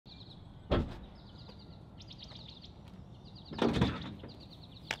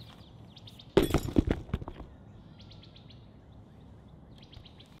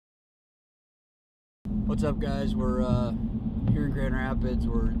What's up, guys? We're here in Grand Rapids.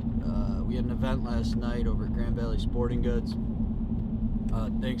 We had an event last night over at Grand Valley Sporting Goods.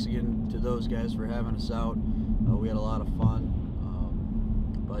 Thanks again to those guys for having us out. We had a lot of fun.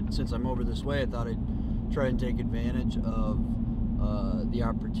 But since I'm over this way, I thought I'd try and take advantage of the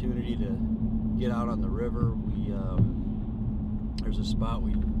opportunity to get out on the river. There's a spot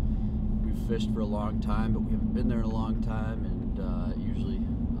we've fished for a long time, but we haven't been there in a long time, and it usually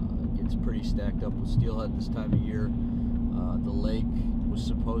gets pretty stacked up with steelhead this time of year. The lake was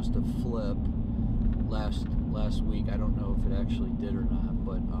supposed to flip last week. I don't know if it actually did or not,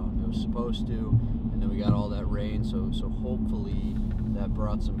 but it was supposed to, and then we got all that rain, so hopefully that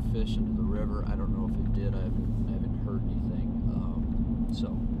brought some fish into the river. I don't know if it did. I haven't heard anything.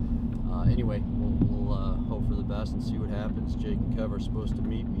 Anyway, we'll hope for the best and see what happens. Jake and Kev are supposed to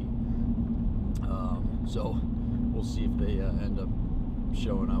meet me, so we'll see if they end up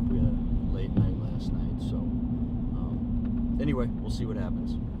showing up. We had a late night last night, so anyway, we'll see what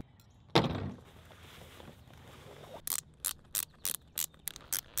happens.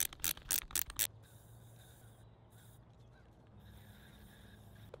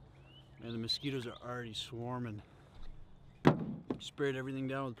 And the mosquitoes are already swarming. Sprayed everything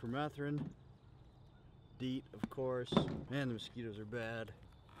down with permethrin, DEET, of course. Man, the mosquitoes are bad.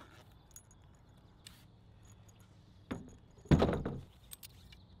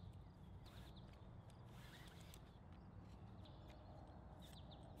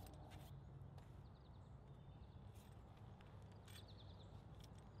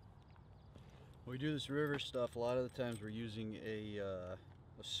 When we do this river stuff, a lot of the times we're using a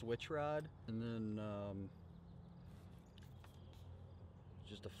switch rod, and then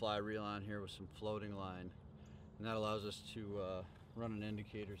just a fly reel on here with some floating line, and that allows us to run an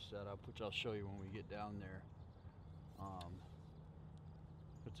indicator setup, which I'll show you when we get down there.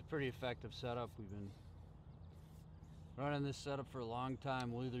 It's a pretty effective setup. We've been running this setup for a long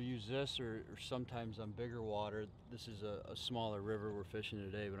time. We'll either use this or sometimes on bigger water. This is a smaller river we're fishing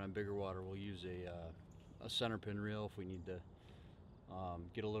today, but on bigger water we'll use a center pin reel if we need to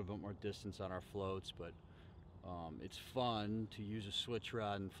get a little bit more distance on our floats. But it's fun to use a switch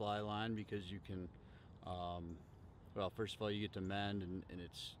rod and fly line because you can, well, first of all, you get to mend, and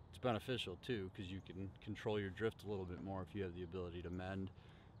it's beneficial too because you can control your drift a little bit more if you have the ability to mend.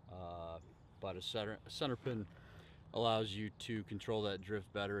 But a center pin allows you to control that drift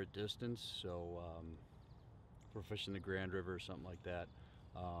better at distance. So if we're fishing the Grand River or something like that,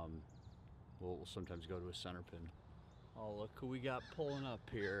 we'll sometimes go to a center pin. Oh, look who we got pulling up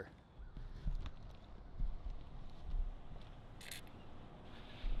here.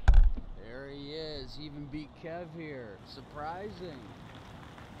 There he is. He even beat Kev here. Surprising.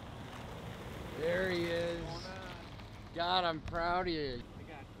 There he is. God, I'm proud of you. I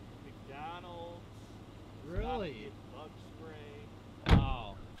got McDonald's. Really? Bug spray.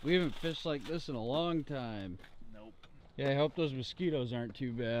 Wow. We haven't fished like this in a long time. Nope. Yeah, I hope those mosquitoes aren't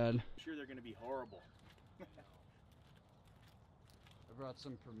too bad. I'm sure they're going to be horrible. I brought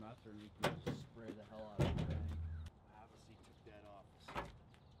some permethrin. We can just spray the hell out of the thing. Obviously took that off.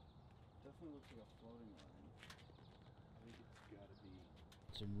 Definitely looks like a floating line. I think it's got to be.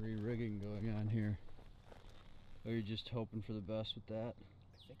 Some re-rigging going on here. Are you just hoping for the best with that?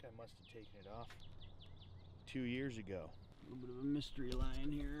 I think I must have taken it off 2 years ago. A little bit of a mystery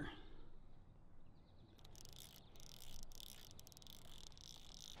line here.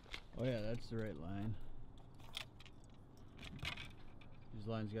 Oh yeah, that's the right line. These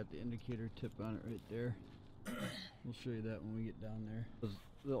lines got the indicator tip on it right there. We'll show you that when we get down there. Those,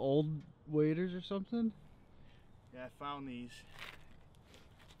 the old waders or something? Yeah, I found these.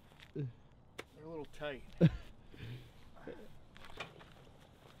 They're a little tight. I'll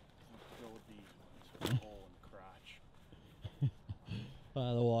go with these ones with a hole in the crotch.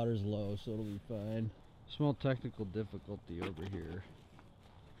 The water's low, so it'll be fine. Small technical difficulty over here.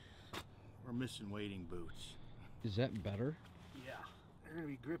 We're missing wading boots. Is that better? Yeah, they're gonna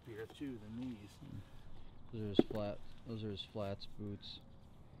be grippier too than these. Those are his flats boots.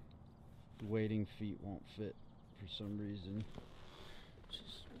 The wading feet won't fit for some reason. It's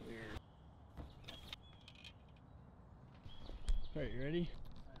just weird. Alright, you ready?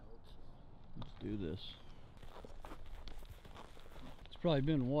 I hope so. Let's do this. It's probably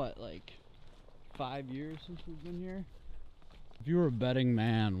been what, like 5 years since we've been here? If you were a betting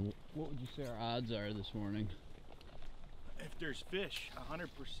man, what would you say our odds are this morning? If there's fish, 100%.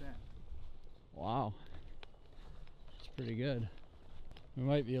 Wow. That's pretty good. We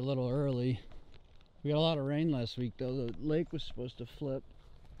might be a little early. We got a lot of rain last week though. The lake was supposed to flip.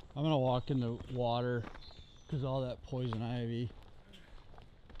 I'm gonna walk in the water because all that poison ivy.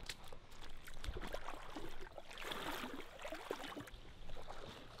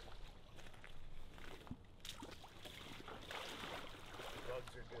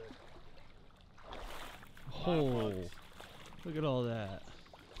 Oh, look at all that.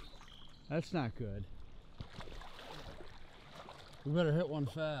 That's not good. We better hit one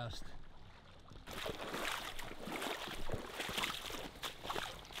fast. The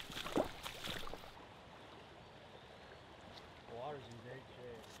water's in great shape.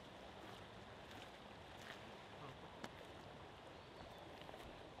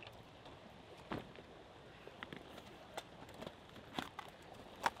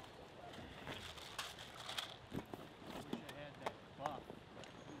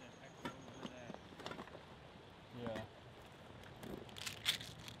 Yeah.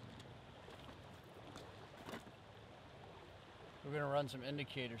 We're gonna run some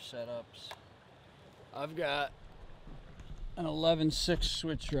indicator setups. I've got an 11/6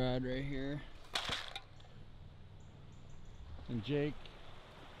 switch rod right here. And Jake,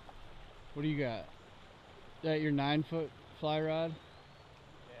 what do you got? That your 9-foot fly rod?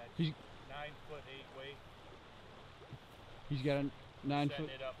 Yeah, 9 foot 8 weight. He's got a 9-foot. Setting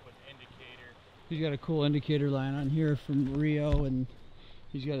it up with indicator. He's got a cool indicator line on here from Rio, and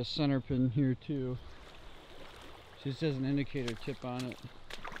he's got a center pin here too. Just has an indicator tip on it.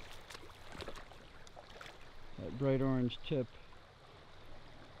 That bright orange tip,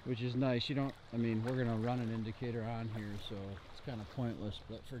 which is nice. You don't, I mean, we're gonna run an indicator on here, so it's kind of pointless.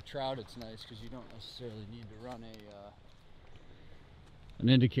 But for trout, it's nice because you don't necessarily need to run an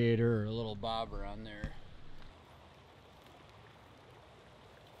indicator or a little bobber on there.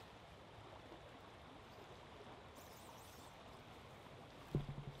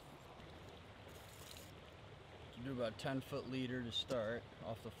 Do about 10-foot leader to start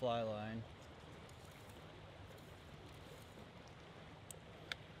off the fly line.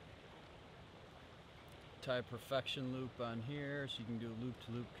 Tie a perfection loop on here so you can do a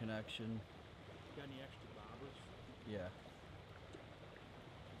loop-to-loop connection. Got any extra bobbers? Yeah.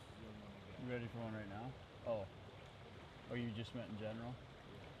 You ready for one right now? Oh. Oh, you just meant in general?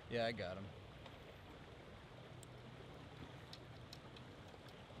 Yeah, I got them.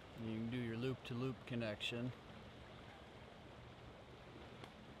 You can do your loop-to-loop connection.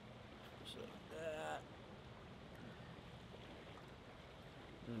 Just like that.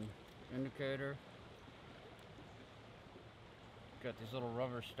 And indicator. Got these little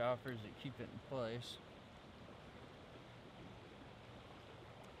rubber stoppers that keep it in place.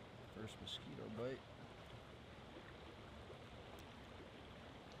 First mosquito bite.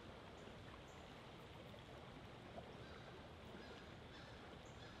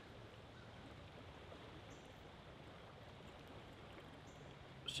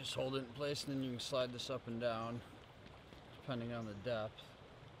 Just hold it in place, and then you can slide this up and down depending on the depth.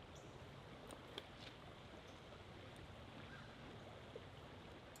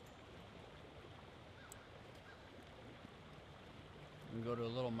 And go to a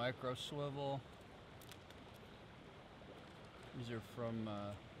little micro swivel. These are from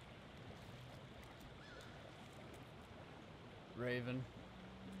Raven.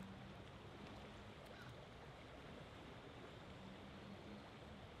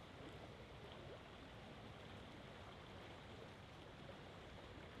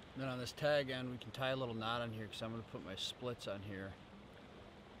 Then on this tag end, we can tie a little knot on here because I'm going to put my splits on here.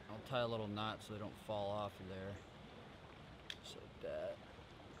 I'll tie a little knot so they don't fall off of there. Just like that.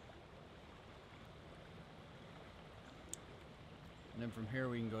 And then from here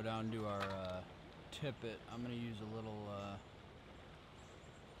we can go down and do our tippet. I'm going to use a little,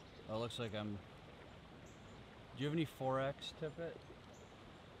 oh, it looks like I'm, do you have any 4X tippet?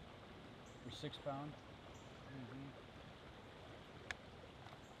 Or 6 pound?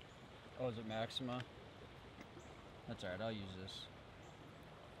 Oh, is it Maxima? That's alright, I'll use this.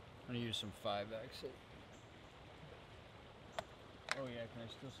 I'm gonna use some 5X. Oh yeah, can I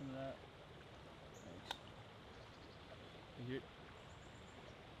steal some of that? Thanks.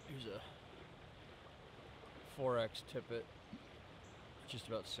 Here's a 4X tippet. Just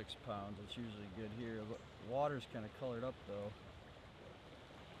about 6 pounds. It's usually good here. The water's kind of colored up though.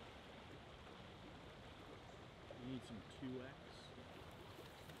 You need some 2X.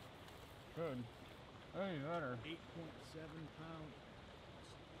 Good. Hey, better. 8.7 pounds.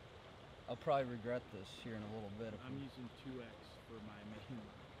 I'll probably regret this here in a little bit. I'm using 2X for my main.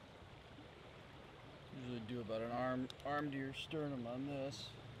 Usually do about an arm to your sternum on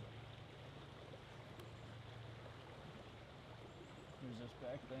this. Here's this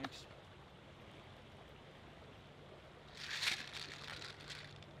back, thanks.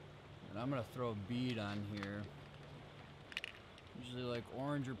 And I'm gonna throw a bead on here. Usually like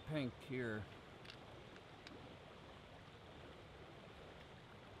orange or pink here.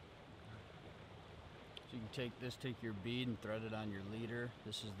 So you can take your bead and thread it on your leader.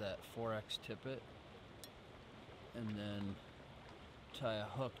 This is that 4X tippet. and then tie a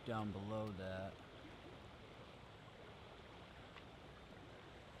hook down below that.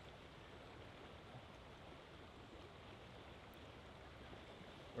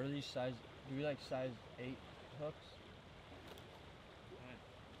 What are these size? Do we like size 8 hooks?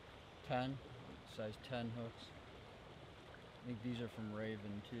 10? Size 10 hooks. I think these are from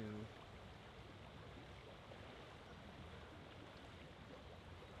Raven too.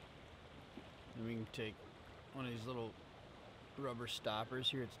 And we can take one of these little rubber stoppers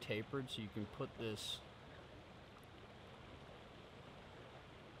here. It's tapered, so you can put this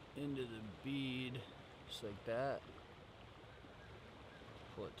into the bead just like that.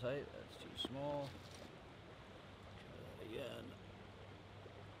 Pull it tight. That's too small. Try that again.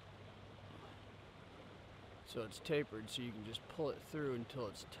 So it's tapered, so you can just pull it through until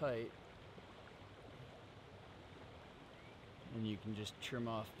it's tight. And you can just trim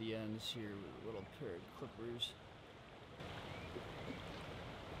off the ends here with a little pair of clippers.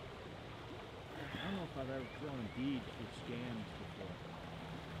 I don't know if I've ever thrown a bead with scams before.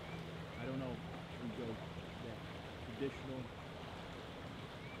 I don't know if we go that traditional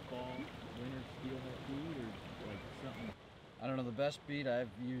fall, winter steelhead bead or like something. I don't know, the best bead I've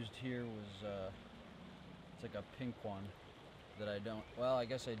used here was, it's like a pink one that I don't, well, I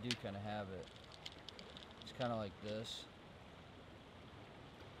guess I do kind of have it. It's kind of like this.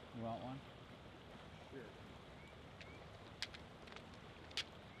 You want one? Sure.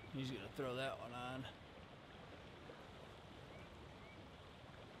 He's gonna throw that one on.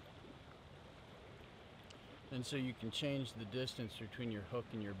 And so you can change the distance between your hook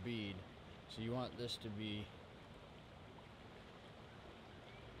and your bead. So you want this to be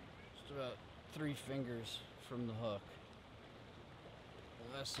just about 3 fingers from the hook.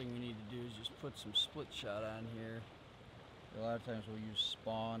 The last thing we need to do is just put some split shot on here. A lot of times we'll use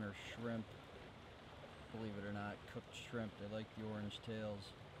spawn or shrimp. Believe it or not, cooked shrimp. They like the orange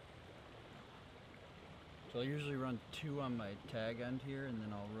tails. So I'll usually run 2 on my tag end here, and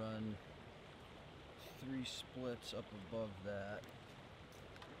then I'll run 3 splits up above that.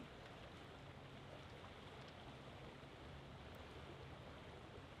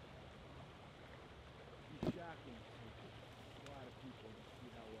 It's shocking to a lot of people to see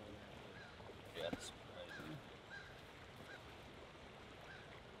how well that works. Yeah, that's surprising.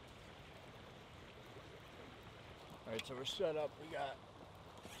 Alright, so we're set up. We got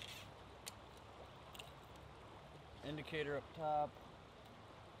indicator up top,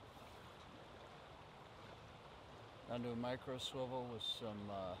 down to a micro swivel with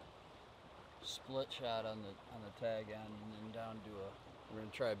some split shot on the tag end, and then down to a, we're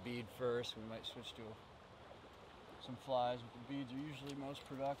going to try a bead first. We might switch to some flies, but the beads are usually most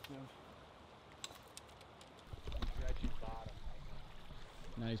productive. Dredging bottom.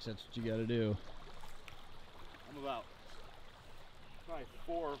 Nice, that's what you got to do. I'm about probably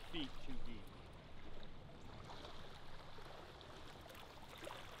 4 feet too deep.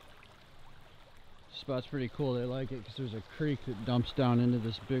 Spot's pretty cool. They like it because there's a creek that dumps down into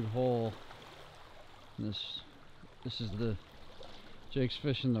this big hole. And this is the Jake's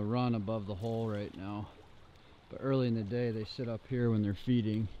fishing the run above the hole right now. But early in the day they sit up here when they're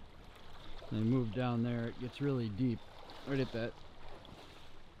feeding. And they move down there. It gets really deep. Right at that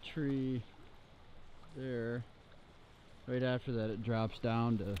tree there. Right after that it drops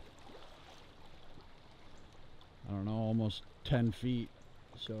down to, I don't know, almost 10 feet.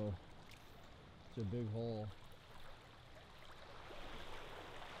 So it's a big hole.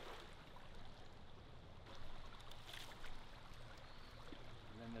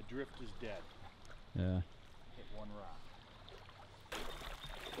 And then the drift is dead. Yeah. Hit one rock.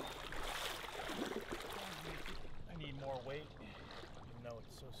 I need more weight, even though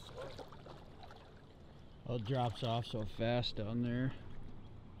it's so slow. Oh, it drops off so fast down there.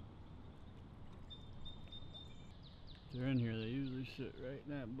 If they're in here, they usually sit right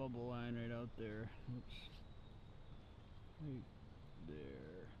in that bubble line right out there. Oops. Right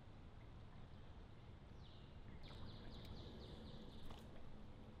there.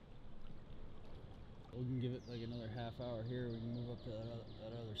 We can give it like another half hour here. We can move up to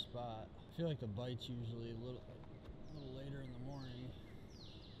that other spot. I feel like the bite's usually a little later in the morning,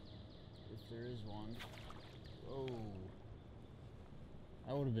 if there is one. Oh,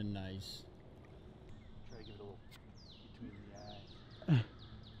 that would have been nice. Try to give it a little between the eyes.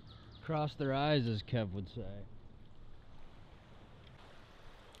 Cross their eyes, as Kev would say.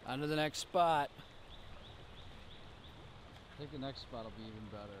 On to the next spot. I think the next spot will be even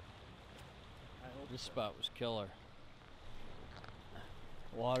better. I hope This so. spot was killer.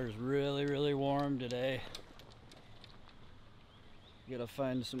 Water's really, really warm today. Gotta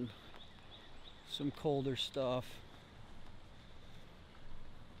find some some colder stuff.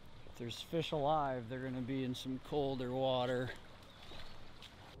 If there's fish alive, they're going to be in some colder water.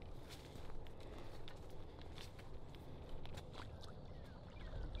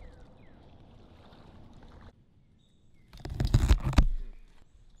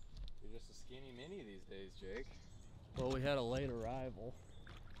 You're just a skinny mini these days, Jake. Well, we had a late arrival,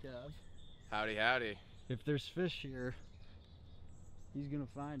 Kev. Howdy, howdy. If there's fish here, he's going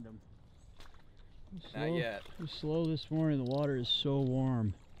to find them. Not yet. It was slow this morning. The water is so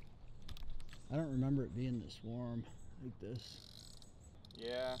warm. I don't remember it being this warm like this.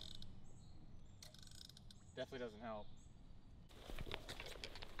 Yeah. Definitely doesn't help.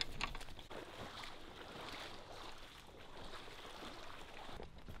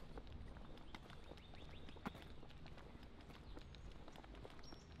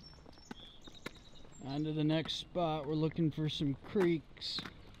 On to the next spot. We're looking for some creeks.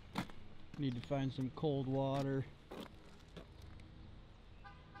 Need to find some cold water.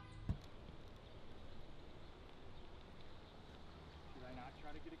 Should I not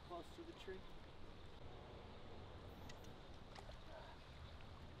try to get it close to the tree?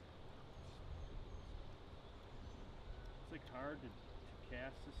 It's like hard to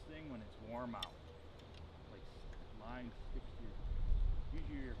cast this thing when it's warm out. Like line sticks to your.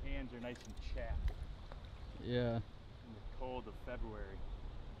 Usually your hands are nice and chapped Yeah. in the cold of February.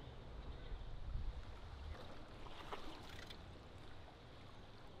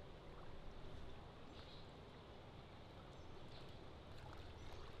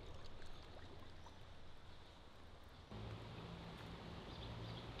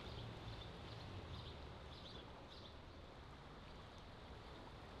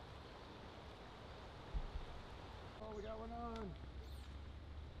 Oh, we got one on.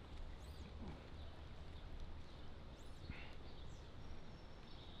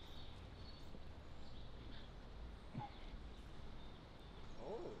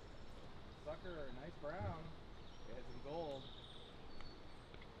 Oh, sucker, nice brown. It had some gold.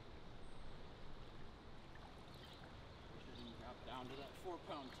 Shouldn't drop down to that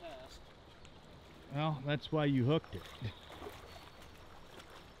 4-pound test. Well, that's why you hooked it. At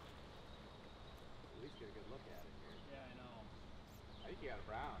least get a good look at it here. Yeah, I know. I think you got a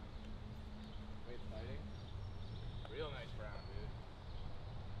brown. Wait, fighting. Real nice brown, dude.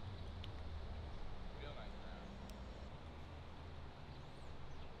 Real nice brown.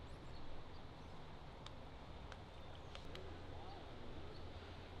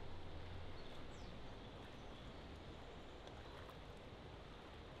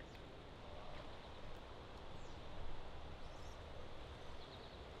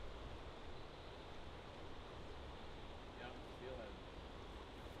 Yep, steelhead.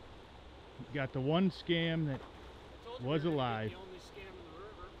 Got the one scam that was alive. The only scam in the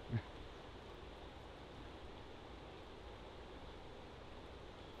river.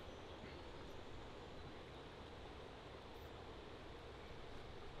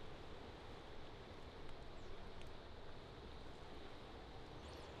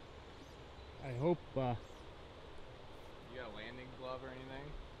 I hope, You got a landing glove or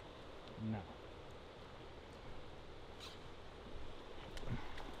anything? no.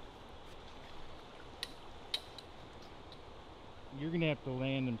 You're gonna have to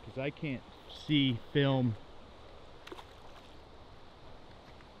land them because I can't see film.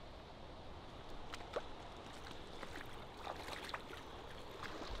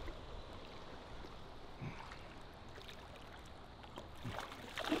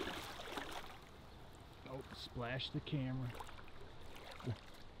 Oh, splash the camera. This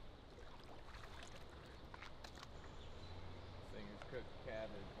thing is cooked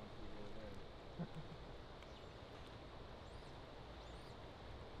cabbage once we get it in.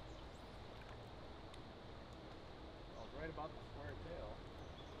 Oh, it's right about the square tail.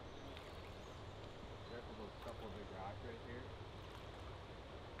 Careful those couple of big rocks right here.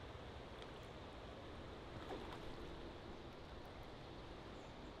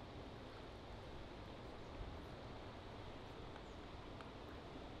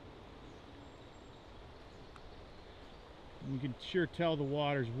 You can sure tell the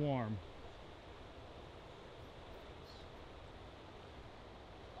water's warm.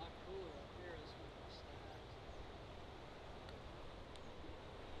 A lot cooler up here as we stacks.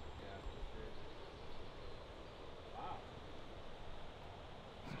 Yeah, for sure. Wow.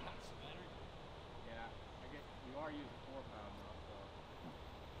 It's got some energy. Yeah, I guess you are using 4-pound though, so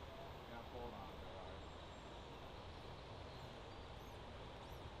gotta hold on to it.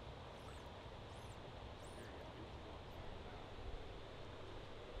 There we go.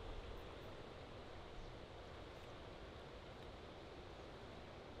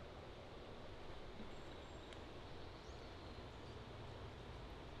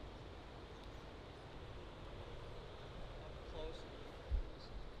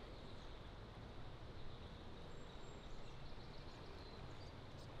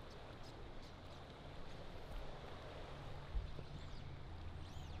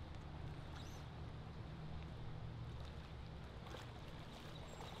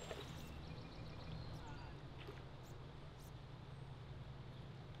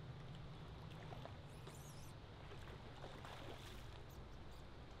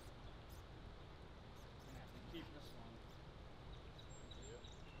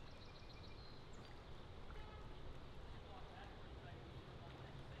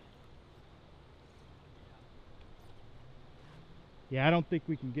 Yeah, I don't think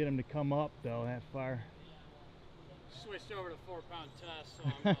we can get him to come up though that far. Switched over to 4-pound test, so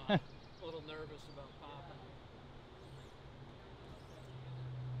I'm a little nervous about popping.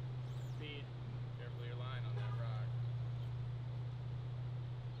 Feed. Careful your line on that rock.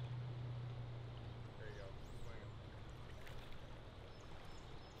 There you go.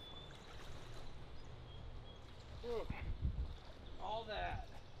 Swing him. All that.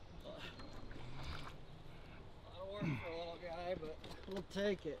 A lot of work for a little guy, but we'll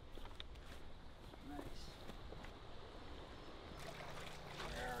take it. Nice.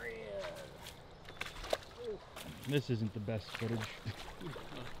 There he is. This isn't the best footage.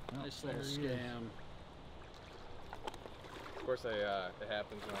 Nice There little he is. scam. Of course, it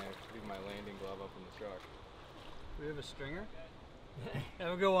happens when I leave my landing glove up in the truck. Do we have a stringer?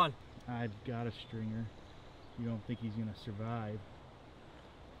 Have a good one. I've got a stringer. You don't think he's gonna survive?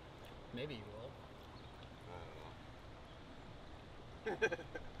 Maybe you will. I don't know.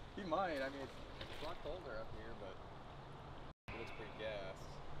 He might. I mean, it's a lot colder up here, but it looks pretty gas.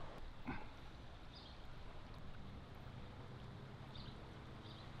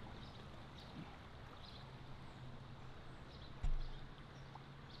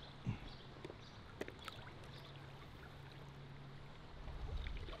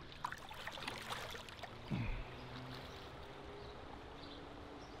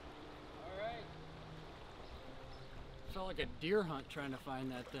 Felt like a deer hunt trying to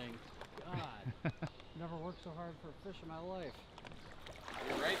find that thing. God, never worked so hard for a fish in my life.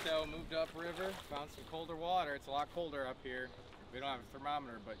 You're right though, moved upriver, found some colder water. It's a lot colder up here. We don't have a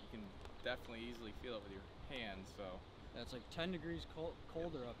thermometer, but you can definitely easily feel it with your hands, so. Yeah, it's like 10 degrees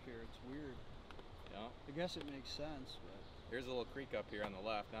colder up here. It's weird. Yeah. I guess it makes sense, but. There's a little creek up here on the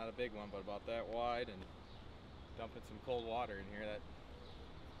left, not a big one, but about that wide, and dumping some cold water in here. That's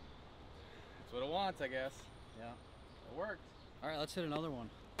what it wants, I guess. Yeah. It worked. All right, let's hit another one.